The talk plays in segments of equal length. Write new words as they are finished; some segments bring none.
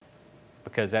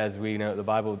Because as we know, the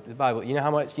Bible, you know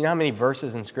how many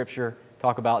verses in Scripture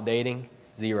talk about dating?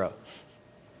 Zero.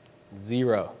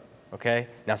 Okay?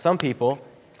 Now some people,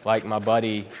 like my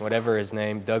buddy, whatever his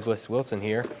name, Douglas Wilson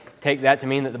here, take that to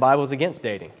mean that the Bible is against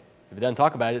dating. If it doesn't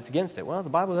talk about it, it's against it. Well, the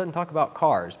Bible doesn't talk about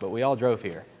cars, but we all drove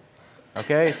here.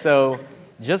 Okay? So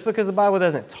just because the Bible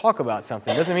doesn't talk about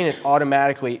something doesn't mean it's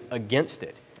automatically against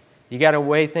it. You got to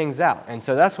weigh things out. And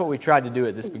so that's what we tried to do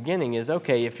at this beginning is,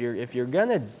 okay, if you're going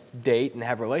to date and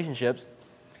have relationships,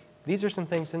 these are some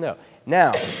things to know.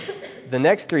 Now, the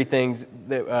next three things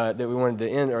that we wanted to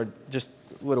end are just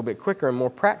a little bit quicker and more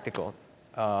practical.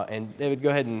 And David, go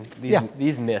ahead and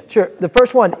these myths. Sure. The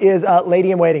first one is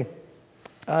lady in waiting.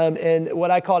 And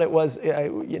what I called it was,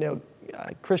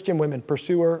 Christian women,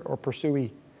 pursuer or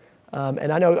pursuee.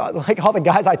 And I know, like all the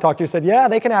guys I talked to said, yeah,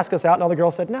 they can ask us out. And all the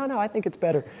girls said, no, I think it's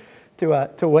better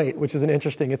to wait, which is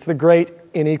it's the great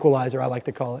inequalizer, I like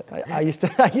to call it. I used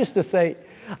to say,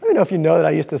 I don't know if you know that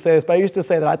I used to say this, but I used to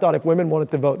say that I thought if women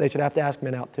wanted to vote, they should have to ask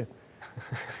men out too.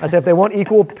 I said if they want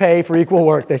equal pay for equal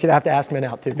work, they should have to ask men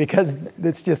out too, because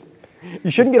it's just, you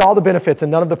shouldn't get all the benefits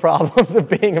and none of the problems of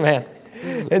being a man.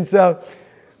 And so,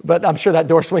 but I'm sure that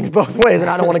door swings both ways, and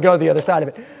I don't want to go to the other side of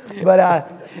it. But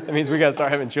that means we got to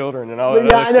start having children and all that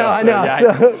I know.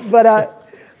 stuff. So, but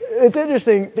it's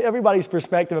interesting, everybody's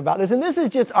perspective about this. And this is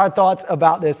just our thoughts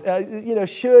about this.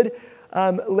 Should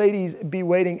ladies be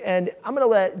waiting? And I'm going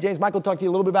to let James Michael talk to you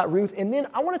a little bit about Ruth. And then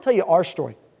I want to tell you our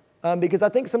story. Because I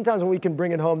think sometimes when we can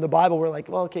bring it home, the Bible, we're like,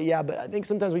 well, okay, yeah, but I think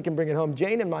sometimes we can bring it home.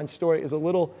 Jane and mine's story is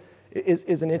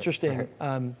an interesting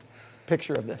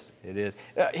picture of this. It is.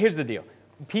 Here's the deal.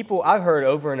 People I've heard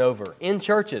over and over in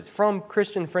churches from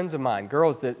Christian friends of mine,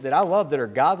 girls that I love that are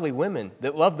godly women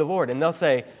that love the Lord, and they'll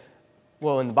say,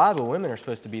 well, in the Bible, women are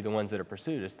supposed to be the ones that are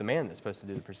pursued. It's the man that's supposed to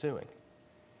do the pursuing.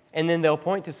 And then they'll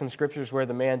point to some scriptures where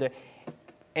the man...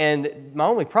 And my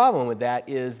only problem with that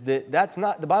is that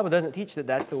the Bible doesn't teach that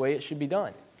that's the way it should be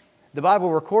done. The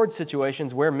Bible records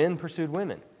situations where men pursued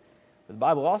women. But the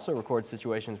Bible also records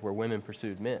situations where women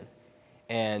pursued men.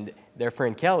 And their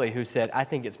friend Kelly, who said, I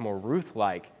think it's more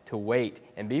Ruth-like to wait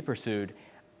and be pursued,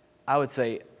 I would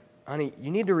say, honey,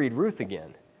 you need to read Ruth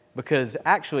again. Because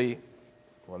actually,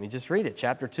 let me just read it,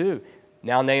 chapter 2.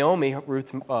 Now Naomi,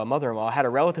 Ruth's mother-in-law, had a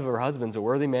relative of her husband's, a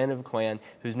worthy man of the clan,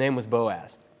 whose name was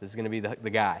Boaz. This is going to be the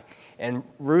guy. And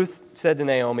Ruth said to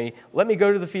Naomi, let me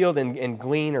go to the field and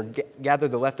glean or gather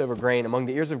the leftover grain among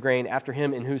the ears of grain after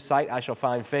him in whose sight I shall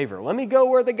find favor. Let me go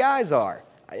where the guys are.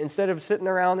 Instead of sitting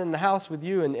around in the house with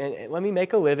you, and let me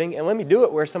make a living, and let me do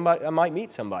it where I might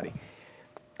meet somebody.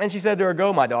 And she said to her,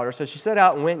 go, my daughter. So she set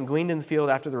out and went and gleaned in the field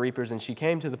after the reapers, and she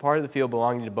came to the part of the field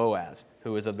belonging to Boaz,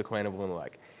 who was of the clan of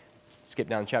Elimelech. Skip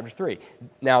down to chapter 3.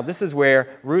 Now, this is where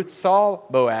Ruth saw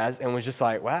Boaz and was just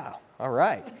like, wow, all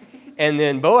right. And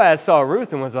then Boaz saw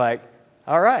Ruth and was like,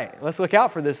 all right, let's look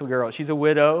out for this girl. She's a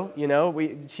widow,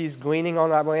 she's gleaning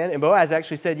on our land. And Boaz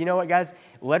actually said, you know what, guys,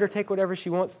 let her take whatever she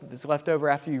wants that's left over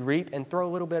after you reap and throw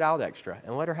a little bit out extra.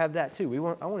 And let her have that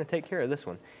too. I want to take care of this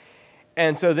one.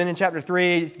 And so then in chapter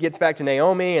 3, it gets back to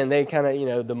Naomi, and they kind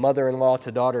of, the mother-in-law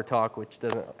to daughter talk, which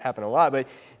doesn't happen a lot. But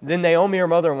then Naomi, her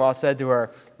mother-in-law, said to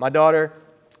her, my daughter,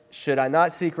 should I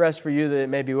not seek rest for you that it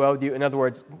may be well with you? In other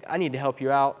words, I need to help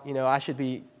you out.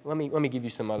 Let me give you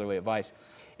some motherly advice.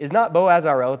 Is not Boaz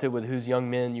our relative with whose young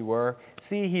men you were?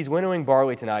 See, he's winnowing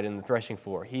barley tonight in the threshing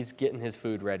floor. He's getting his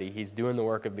food ready. He's doing the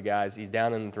work of the guys. He's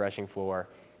down in the threshing floor.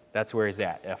 That's where he's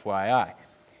at, FYI.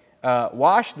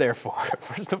 Wash, therefore.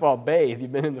 First of all, bathe.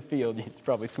 You've been in the field. You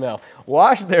probably smell.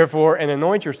 Wash, therefore, and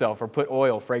anoint yourself, or put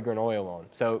fragrant oil on.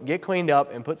 So get cleaned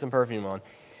up and put some perfume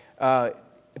on.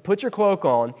 Put your cloak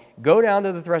on, go down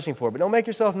to the threshing floor, but don't make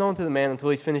yourself known to the man until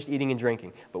he's finished eating and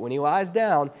drinking. But when he lies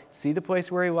down, see the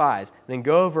place where he lies, then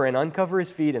go over and uncover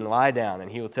his feet and lie down, and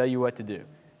he will tell you what to do.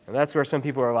 And that's where some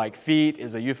people are like, feet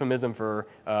is a euphemism for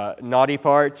naughty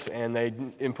parts, and they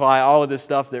imply all of this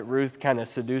stuff that Ruth kind of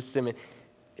seduced him.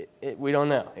 We don't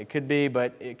know. It could be,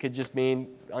 but it could just mean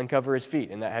uncover his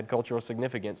feet, and that had cultural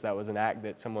significance. That was an act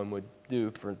that someone would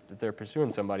do if they're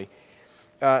pursuing somebody.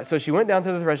 So she went down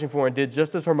to the threshing floor and did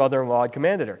just as her mother-in-law had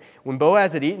commanded her. When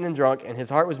Boaz had eaten and drunk and his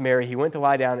heart was merry, he went to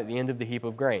lie down at the end of the heap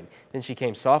of grain. Then she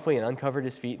came softly and uncovered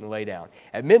his feet and lay down.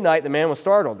 At midnight the man was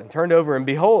startled and turned over, and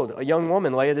behold, a young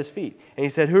woman lay at his feet. And he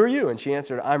said, who are you? And she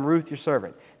answered, I'm Ruth, your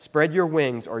servant. Spread your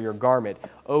wings or your garment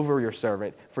over your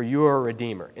servant, for you are a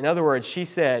redeemer. In other words, she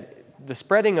said, the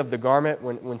spreading of the garment,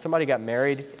 when somebody got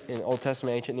married in Old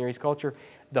Testament ancient Near East culture,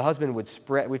 the husband would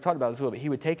spread, we've talked about this a little bit, he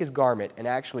would take his garment and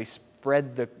actually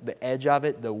spread the edge of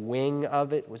it, the wing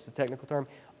of it was the technical term,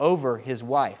 over his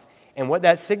wife. And what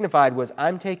that signified was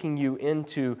I'm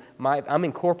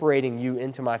incorporating you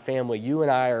into my family. You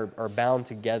and I are bound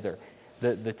together.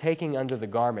 The taking under the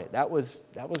garment, that was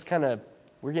kind of,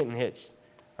 we're getting hitched.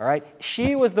 All right?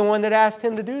 She was the one that asked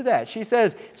him to do that. She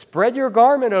says, spread your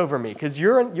garment over me because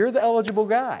you're the eligible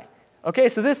guy. Okay,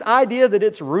 so this idea that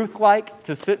it's Ruth-like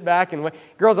to sit back and wait.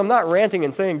 Girls, I'm not ranting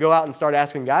and saying go out and start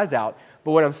asking guys out.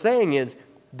 But what I'm saying is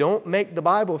don't make the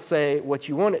Bible say what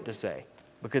you want it to say,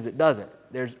 because it doesn't.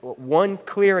 There's one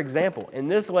clear example. And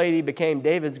this lady became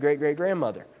David's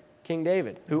great-great-grandmother, King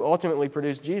David, who ultimately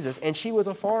produced Jesus. And she was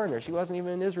a foreigner. She wasn't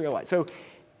even an Israelite. So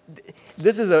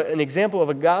this is an example of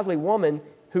a godly woman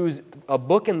whose a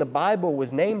book in the Bible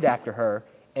was named after her,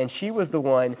 and she was the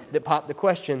one that popped the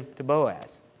question to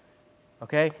Boaz.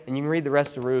 Okay? And you can read the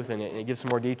rest of Ruth, and it gives some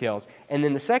more details. And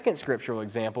then the second scriptural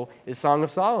example is Song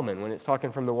of Solomon, when it's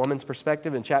talking from the woman's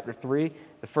perspective in chapter 3,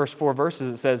 the first 4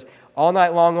 verses. It says, all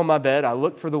night long on my bed, I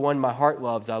looked for the one my heart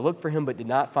loves. I looked for him but did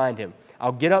not find him.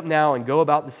 I'll get up now and go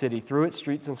about the city, through its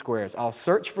streets and squares. I'll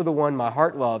search for the one my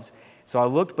heart loves. So I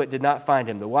looked but did not find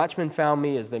him. The watchmen found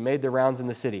me as they made their rounds in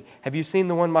the city. Have you seen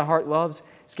the one my heart loves?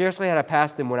 Scarcely had I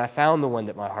passed him when I found the one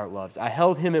that my heart loves. I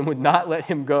held him and would not let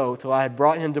him go till I had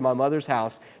brought him to my mother's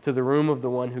house, to the room of the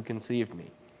one who conceived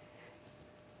me.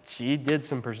 She did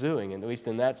some pursuing, at least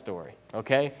in that story.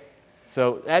 Okay?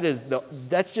 So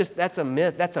that's a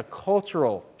myth. That's a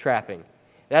cultural trapping.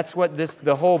 That's what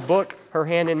the whole book, Her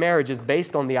Hand in Marriage, is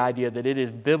based on, the idea that it is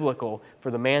biblical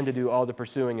for the man to do all the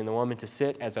pursuing and the woman to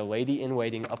sit as a lady in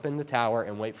waiting up in the tower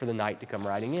and wait for the knight to come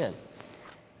riding in.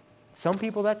 Some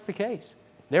people, that's the case.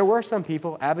 There were some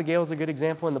people, Abigail's a good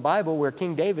example in the Bible, where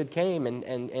King David came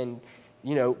and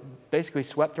basically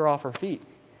swept her off her feet.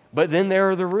 But then there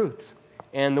are the Ruths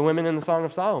and the women in the Song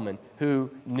of Solomon who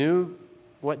knew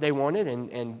what they wanted,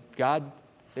 and God,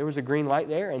 there was a green light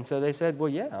there, and so they said, well,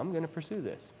 yeah, I'm going to pursue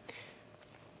this.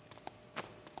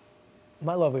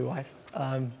 My lovely wife,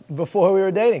 before we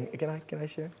were dating, can I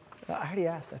share? I already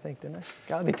asked, I think, didn't I?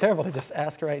 God, it'd be terrible to just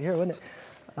ask right here, wouldn't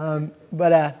it?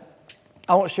 But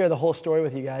I won't share the whole story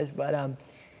with you guys, but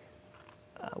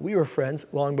we were friends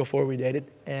long before we dated,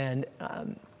 and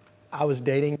I was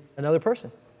dating another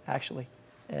person, actually.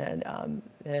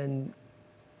 And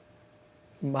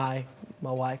my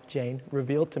wife, Jane,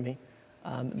 revealed to me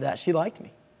that she liked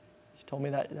me. She told me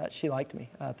that she liked me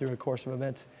through a course of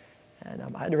events. And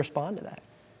I had to respond to that.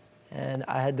 And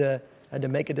I had to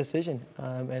make a decision.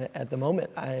 And at the moment,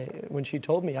 when she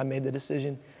told me, I made the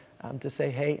decision to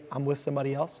say, hey, I'm with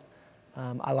somebody else.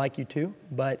 I like you too,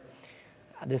 but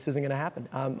this isn't going to happen.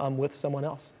 I'm with someone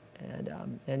else.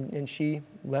 And she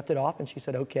left it off, and she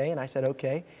said, okay. And I said,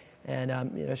 okay.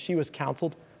 And she was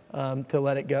counseled to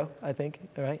let it go, I think,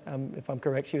 all right? If I'm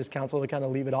correct, she was counseled to kind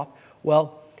of leave it off.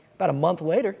 Well, about a month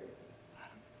later,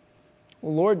 the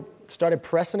Lord started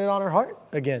pressing it on her heart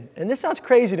again. And this sounds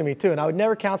crazy to me too, and I would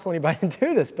never counsel anybody to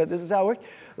do this, but this is how it worked.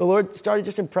 The Lord started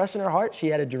just impressing her heart. She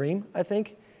had a dream, I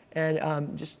think, and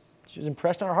she was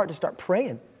impressed on her heart to start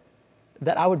praying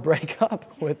that I would break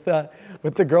up with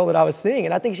the girl that I was seeing.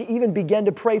 And I think she even began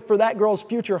to pray for that girl's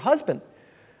future husband,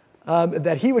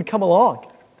 that he would come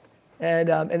along. And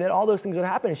then all those things would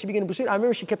happen, and she began to pursue it. I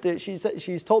remember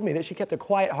she's told me that she kept a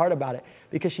quiet heart about it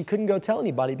because she couldn't go tell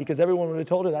anybody because everyone would have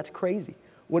told her, that's crazy.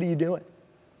 What are you doing?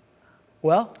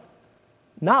 Well,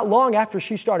 not long after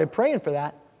she started praying for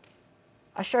that,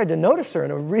 I started to notice her in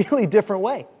a really different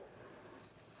way.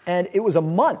 And it was a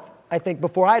month, I think,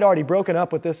 before I'd already broken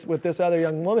up with this other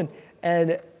young woman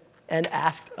and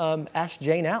asked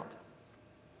Jane out.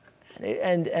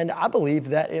 And I believe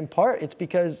that in part it's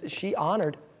because she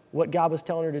honored what God was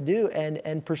telling her to do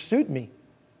and pursued me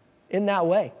in that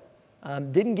way.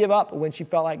 Didn't give up when she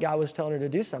felt like God was telling her to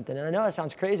do something. And I know that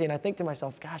sounds crazy, and I think to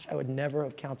myself, gosh, I would never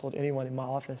have counseled anyone in my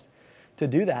office to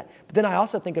do that. But then I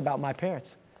also think about my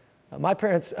parents. My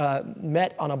parents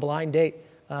met on a blind date.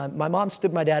 My mom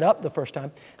stood my dad up the first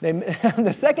time.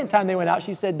 The second time they went out,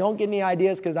 she said, don't get any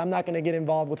ideas because I'm not going to get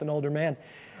involved with an older man.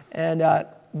 And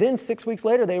then 6 weeks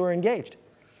later, they were engaged.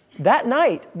 That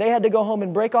night, they had to go home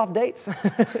and break off dates.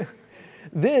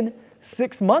 Then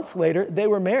 6 months later, they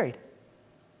were married.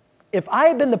 If I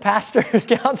had been the pastor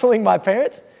counseling my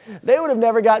parents, they would have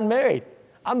never gotten married.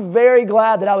 I'm very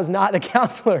glad that I was not the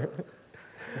counselor.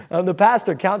 I'm the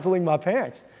pastor counseling my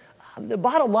parents. The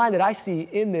bottom line that I see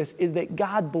in this is that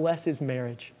God blesses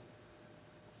marriage.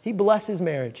 He blesses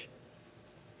marriage.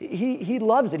 He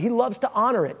loves it. He loves to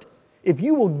honor it. If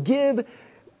you will give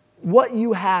what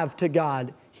you have to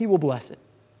God, He will bless it.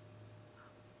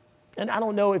 And I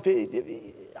don't know if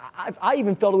I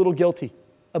even felt a little guilty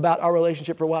about our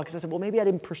relationship for a while because I said, well, maybe I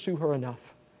didn't pursue her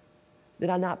enough. Did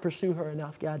I not pursue her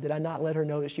enough, God? Did I not let her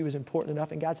know that she was important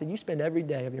enough? And God said, you spend every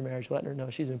day of your marriage letting her know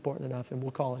she's important enough, and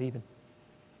we'll call it even.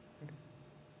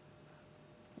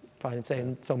 Probably didn't say it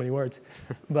in so many words.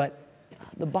 But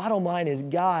the bottom line is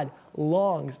God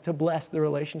longs to bless the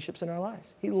relationships in our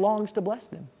lives. He longs to bless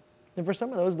them. And for some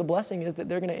of those, the blessing is that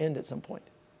they're going to end at some point.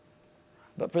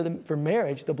 But for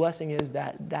marriage, the blessing is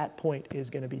that point is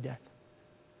going to be death.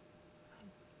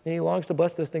 And he longs to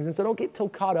bless those things. And so don't get so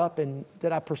caught up in,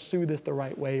 did I pursue this the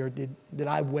right way? Or did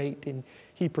I wait and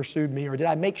he pursued me? Or did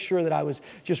I make sure that I was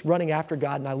just running after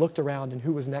God and I looked around and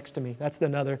who was next to me? That's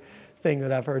another thing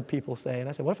that I've heard people say. And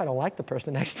I said, what if I don't like the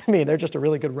person next to me and they're just a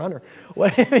really good runner?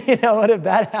 What if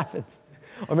that happens?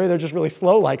 Or maybe they're just really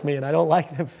slow like me and I don't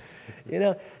like them.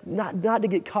 Not to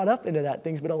get caught up into that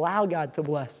things, but allow God to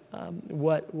bless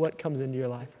what comes into your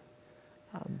life.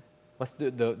 Let's do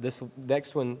this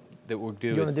next one that we'll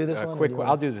do. You is do this a one, quick or one. you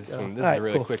I'll do this one. This All is a right,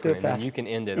 really cool. quick Do one, it and then fast. you can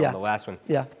end it Yeah. on the last one.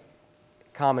 Yeah.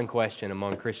 Common question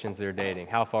among Christians that are dating: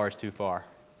 how far is too far?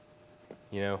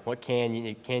 What can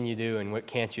you do and what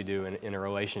can't you do in a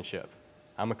relationship?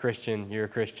 I'm a Christian. You're a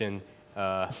Christian.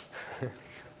 What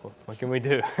can we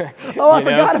do? Oh, I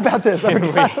forgot about this. I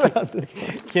forgot about this.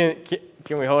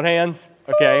 Can we hold hands?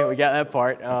 Okay, we got that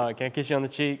part. Can I kiss you on the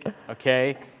cheek?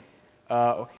 Okay.